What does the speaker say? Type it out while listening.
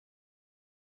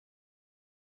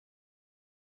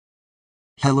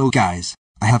Hello guys,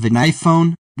 I have an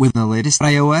iPhone with the latest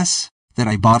iOS that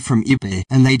I bought from eBay,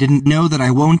 and they didn't know that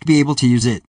I won't be able to use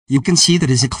it. You can see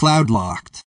that is iCloud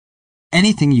locked.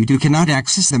 Anything you do cannot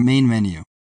access the main menu.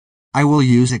 I will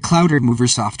use iCloud remover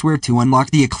software to unlock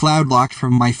the iCloud lock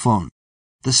from my phone.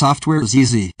 The software is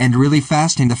easy and really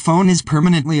fast, and the phone is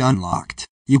permanently unlocked.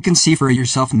 You can see for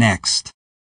yourself next.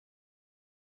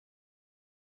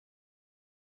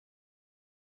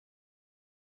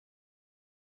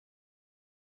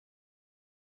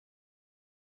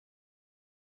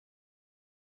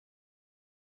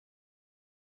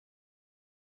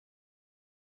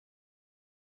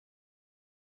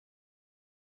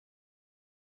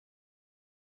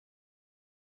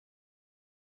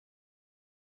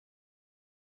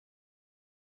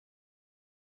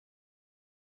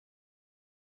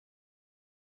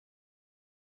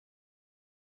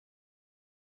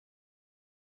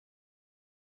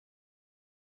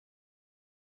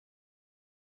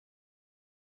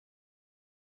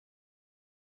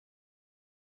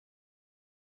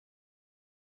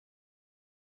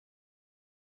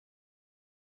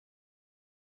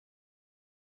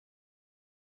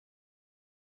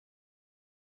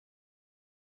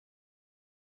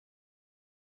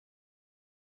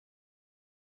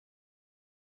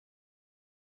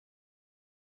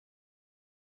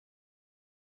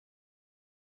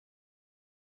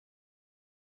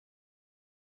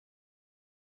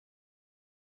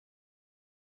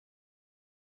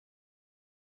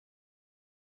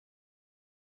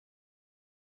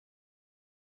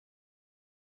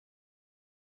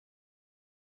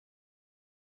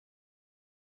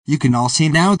 You can all see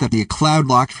now that the iCloud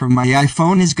lock from my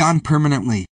iPhone is gone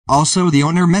permanently. Also, the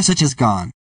owner message is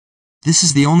gone. This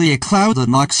is the only iCloud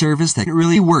unlock service that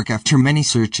really works after many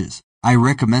searches. I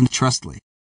recommend Trustly.